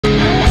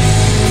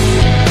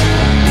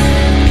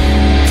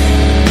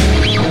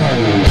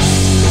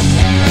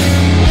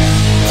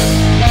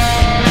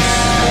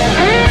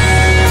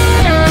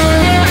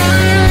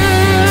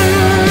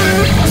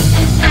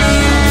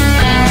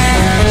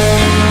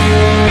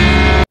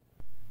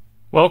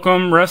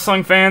Welcome,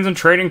 wrestling fans and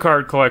trading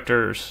card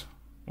collectors.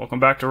 Welcome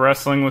back to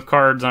Wrestling with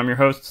Cards. I'm your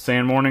host,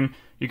 Zhan Morning.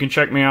 You can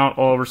check me out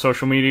all over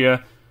social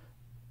media.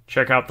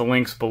 Check out the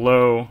links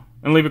below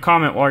and leave a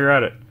comment while you're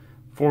at it.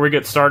 Before we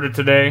get started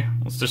today,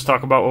 let's just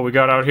talk about what we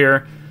got out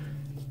here.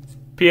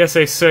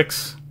 PSA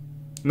 6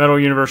 Metal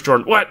Universe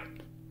Jordan. What?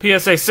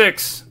 PSA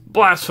 6?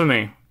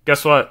 Blasphemy.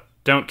 Guess what?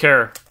 Don't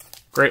care.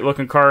 Great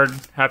looking card.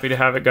 Happy to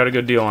have it. Got a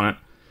good deal on it.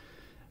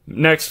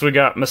 Next, we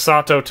got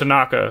Masato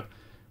Tanaka.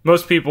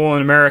 Most people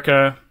in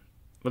America,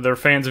 with their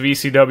fans of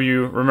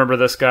ECW, remember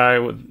this guy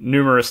with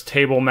numerous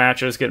table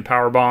matches, getting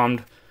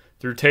powerbombed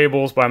through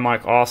tables by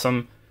Mike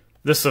Awesome.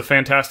 This is a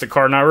fantastic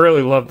card, and I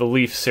really love the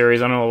Leaf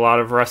series. I know a lot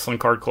of wrestling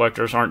card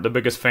collectors aren't the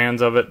biggest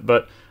fans of it,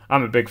 but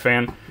I'm a big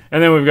fan.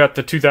 And then we've got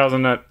the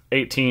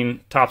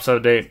 2018 Topps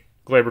of Date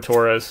Gleyber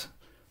Torres.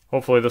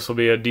 Hopefully this will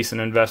be a decent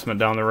investment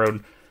down the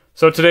road.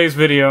 So today's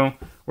video,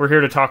 we're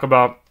here to talk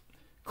about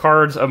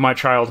cards of my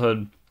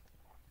childhood.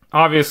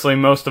 Obviously,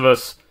 most of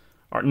us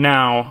are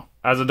now,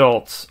 as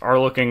adults, are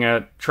looking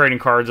at trading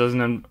cards as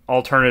an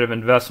alternative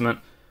investment.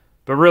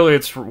 But really,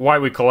 it's why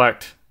we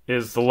collect,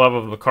 is the love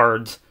of the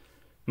cards.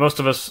 Most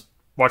of us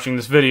watching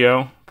this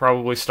video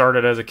probably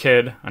started as a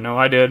kid. I know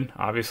I did,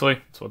 obviously.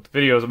 That's what the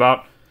video is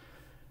about.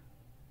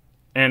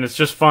 And it's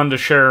just fun to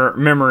share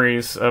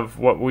memories of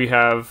what we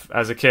have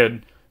as a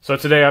kid. So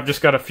today I've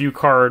just got a few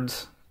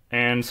cards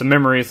and some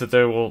memories that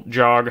they will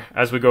jog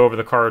as we go over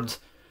the cards.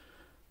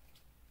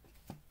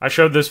 I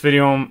showed this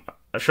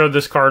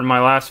card in my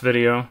last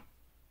video,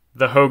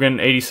 the Hogan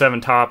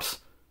 87 Topps.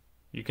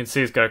 You can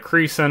see it's got a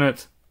crease in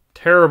it,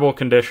 terrible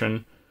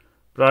condition,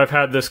 but I've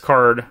had this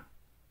card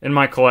in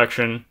my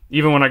collection,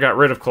 even when I got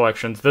rid of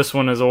collections. This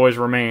one has always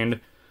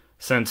remained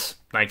since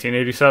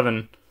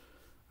 1987.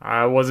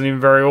 I wasn't even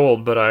very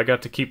old, but I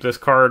got to keep this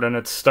card, and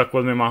it's stuck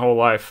with me my whole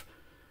life.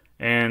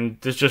 And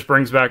this just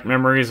brings back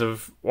memories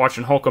of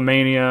watching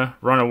Hulkamania,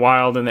 running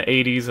wild in the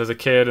 80s as a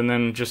kid, and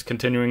then just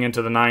continuing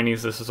into the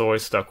 90s. This has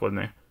always stuck with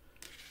me.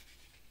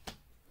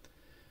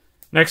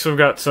 Next, we've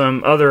got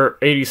some other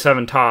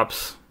 87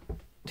 Topps.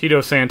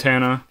 Tito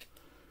Santana,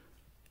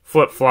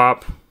 Flip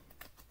Flop,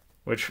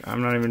 which I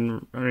don't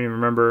even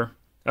remember.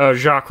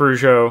 Jacques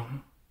Rougeau.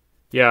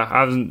 Yeah,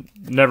 I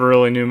never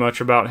really knew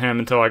much about him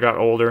until I got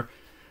older.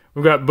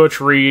 We've got Butch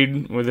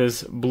Reed with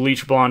his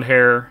bleach blonde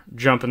hair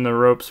jumping the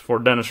ropes before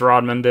Dennis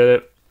Rodman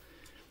did it.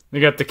 We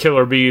got the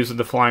Killer Bees with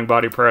the flying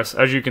body press.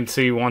 As you can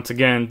see, once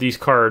again, these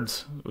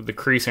cards with the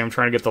creasing, I'm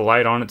trying to get the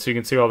light on it so you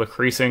can see all the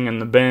creasing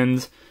and the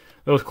bends.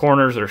 Those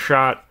corners are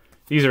shot.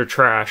 These are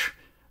trash.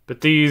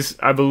 But these,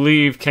 I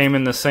believe, came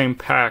in the same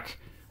pack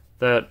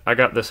that I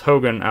got this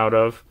Hogan out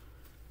of.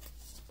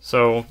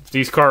 So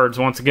these cards,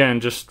 once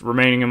again, just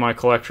remaining in my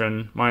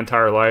collection my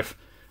entire life.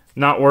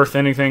 Not worth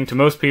anything to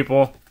most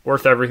people,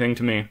 worth everything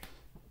to me.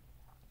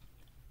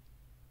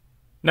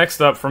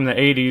 Next up, from the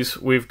 80s,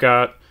 we've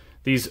got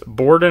these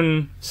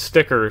Borden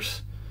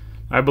stickers.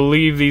 I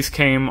believe these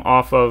came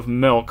off of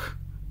milk.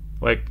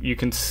 Like, you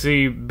can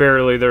see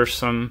barely there's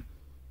some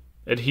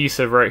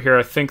adhesive right here.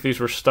 I think these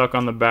were stuck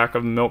on the back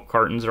of milk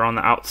cartons or on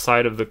the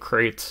outside of the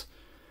crates.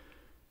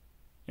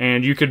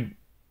 And you could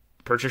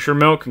purchase your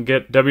milk and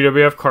get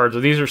WWF cards.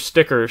 These are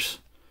stickers.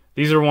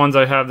 These are ones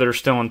I have that are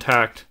still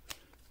intact.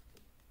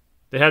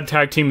 They had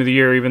Tag Team of the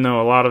Year, even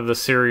though a lot of the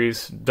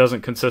series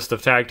doesn't consist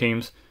of tag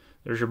teams.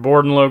 There's your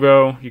Borden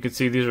logo. You can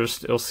see these are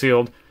still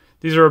sealed.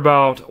 These are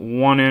about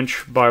 1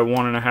 inch by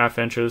 1.5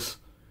 inches.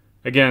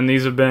 Again,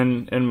 these have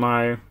been in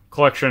my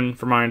collection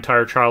for my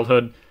entire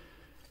childhood.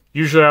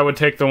 Usually I would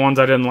take the ones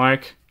I didn't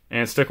like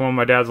and stick them in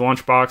my dad's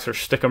lunchbox or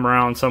stick them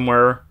around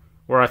somewhere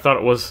where I thought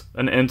it was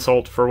an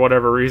insult for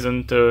whatever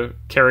reason to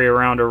carry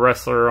around a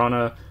wrestler on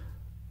a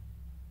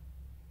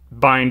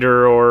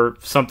binder or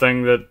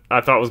something that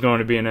I thought was going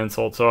to be an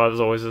insult. So it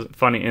was always a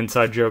funny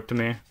inside joke to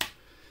me.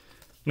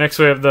 Next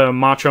we have the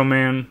Macho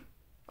Man.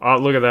 Oh,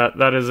 look at that.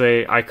 That is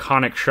a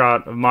iconic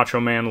shot of Macho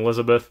Man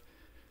Elizabeth.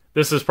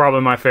 This is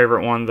probably my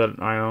favorite one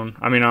that I own.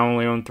 I mean, I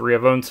only own 3.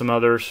 I've owned some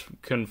others.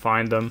 Couldn't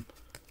find them.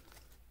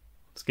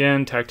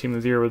 Again, Tag Team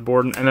of the Year with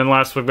Borden. And then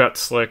last we've got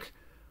Slick.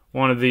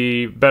 One of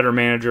the better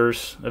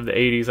managers of the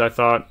 80s, I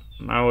thought.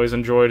 I always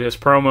enjoyed his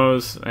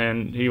promos,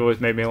 and he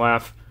always made me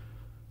laugh.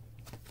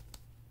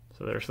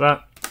 So there's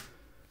that.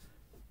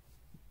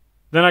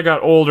 Then I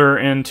got older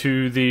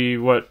into the,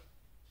 what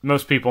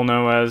most people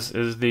know as,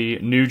 is the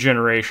new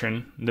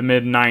generation. The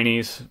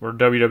mid-90s, where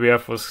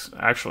WWF was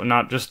actually,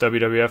 not just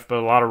WWF, but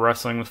a lot of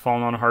wrestling was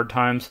falling on hard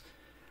times.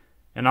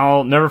 And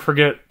I'll never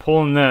forget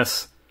pulling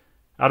this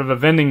out of a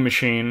vending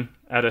machine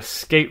at a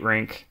skate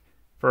rink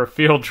for a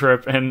field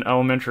trip in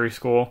elementary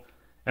school,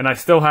 and I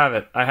still have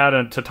it. I had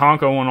a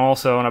Tatanka one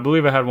also, and I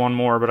believe I had one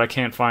more, but I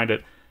can't find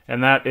it,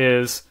 and that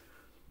is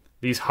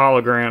these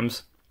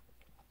holograms.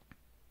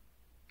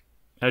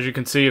 As you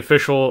can see,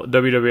 official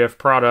WWF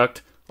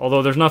product,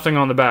 although there's nothing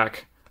on the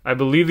back. I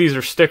believe these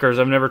are stickers.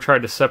 I've never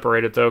tried to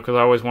separate it, though, because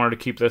I always wanted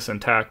to keep this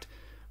intact.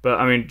 But,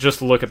 I mean,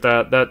 just look at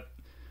that.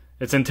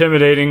 It's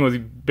intimidating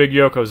with big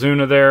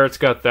Yokozuna there. It's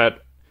got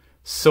that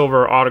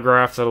silver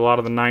autograph that a lot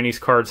of the 90s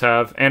cards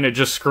have, and it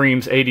just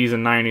screams 80s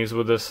and 90s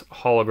with this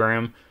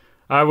hologram.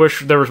 I wish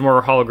there was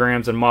more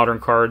holograms in modern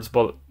cards,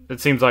 but it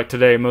seems like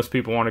today most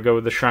people want to go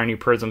with the shiny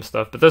prism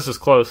stuff, but this is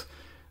close.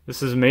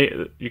 This is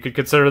you could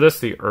consider this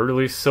the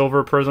early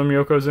silver prism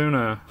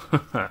Yokozuna.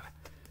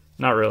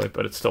 Not really,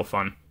 but it's still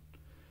fun.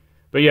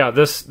 But yeah,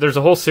 there's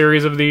a whole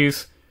series of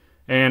these,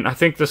 and I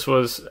think this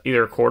was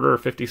either a quarter or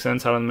 50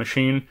 cents out of the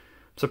machine.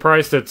 I'm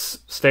surprised it's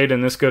stayed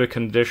in this good a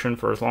condition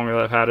for as long as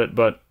I've had it,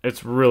 but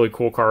it's a really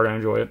cool card. I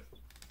enjoy it.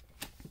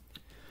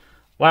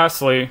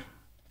 Lastly,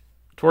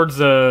 towards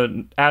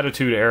the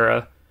Attitude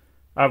Era,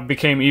 I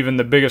became even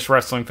the biggest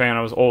wrestling fan.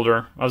 I was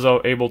older. I was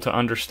able to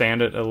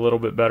understand it a little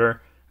bit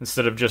better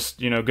instead of just,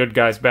 good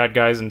guys, bad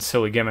guys, and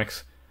silly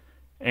gimmicks.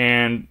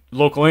 And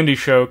local indie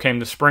show came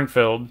to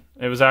Springfield.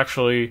 It was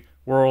actually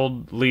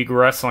World League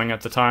Wrestling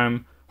at the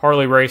time.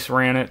 Harley Race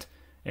ran it,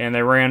 and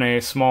they ran a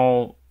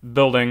small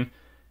building.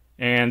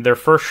 And their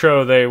first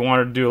show, they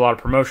wanted to do a lot of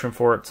promotion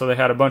for it, so they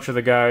had a bunch of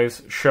the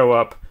guys show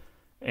up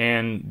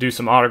and do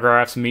some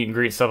autographs, meet and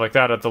greet, stuff like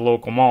that at the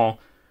local mall.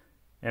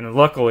 And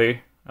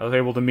luckily, I was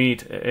able to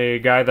meet a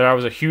guy that I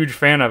was a huge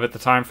fan of at the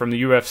time from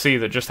the UFC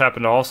that just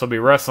happened to also be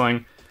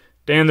wrestling,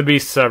 Dan the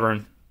Beast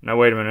Severn. Now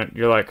wait a minute,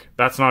 you're like,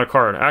 that's not a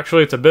card.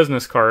 Actually, it's a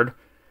business card,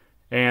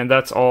 and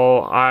that's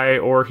all I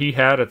or he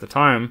had at the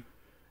time.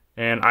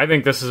 And I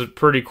think this is a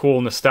pretty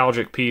cool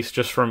nostalgic piece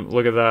just from,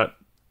 look at that,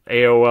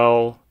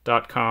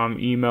 AOL.com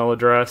email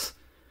address.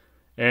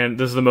 And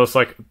this is the most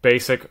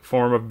basic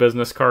form of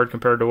business card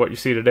compared to what you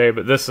see today,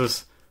 but this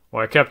is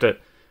why I kept it.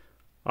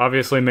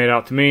 Obviously made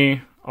out to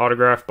me,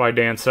 autographed by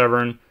Dan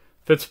Severn,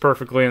 fits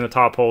perfectly in the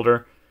top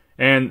holder.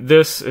 And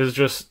this is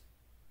just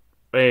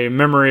a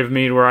memory of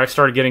me where I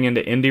started getting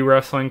into indie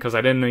wrestling because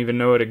I didn't even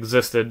know it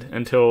existed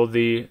until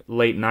the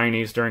late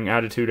 90s during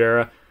Attitude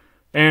Era.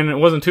 And it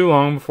wasn't too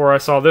long before I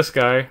saw this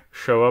guy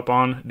show up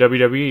on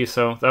WWE,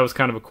 so that was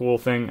kind of a cool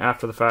thing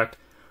after the fact.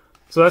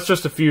 So that's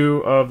just a few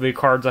of the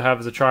cards I have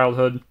as a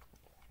childhood.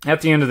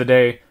 At the end of the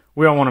day,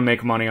 we all want to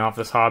make money off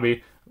this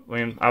hobby. I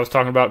mean, I was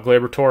talking about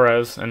Gleyber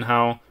Torres and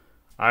how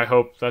I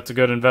hope that's a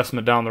good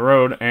investment down the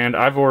road, and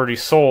I've already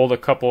sold a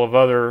couple of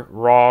other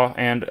raw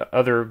and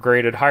other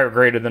graded, higher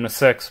graded than a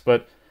 6,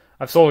 but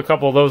I've sold a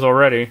couple of those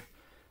already,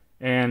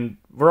 and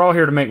we're all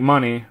here to make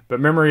money, but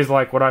memories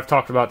like what I've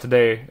talked about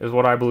today is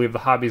what I believe the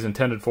hobby is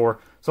intended for,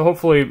 so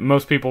hopefully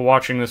most people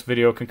watching this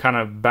video can kind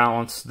of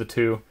balance the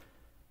two.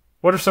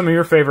 What are some of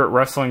your favorite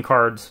wrestling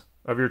cards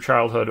of your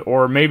childhood,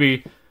 or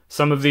maybe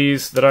some of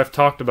these that I've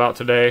talked about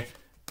today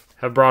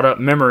have brought up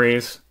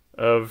memories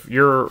of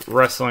your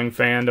wrestling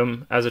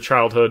fandom as a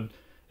childhood.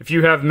 If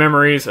you have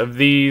memories of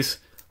these,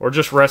 or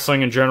just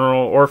wrestling in general,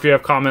 or if you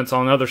have comments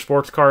on other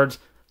sports cards,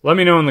 let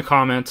me know in the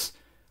comments.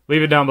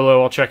 Leave it down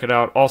below, I'll check it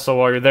out. Also,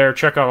 while you're there,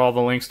 check out all the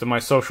links to my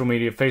social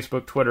media,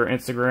 Facebook, Twitter,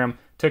 Instagram,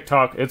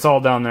 TikTok, it's all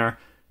down there.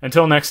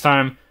 Until next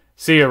time,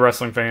 see ya,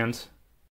 wrestling fans.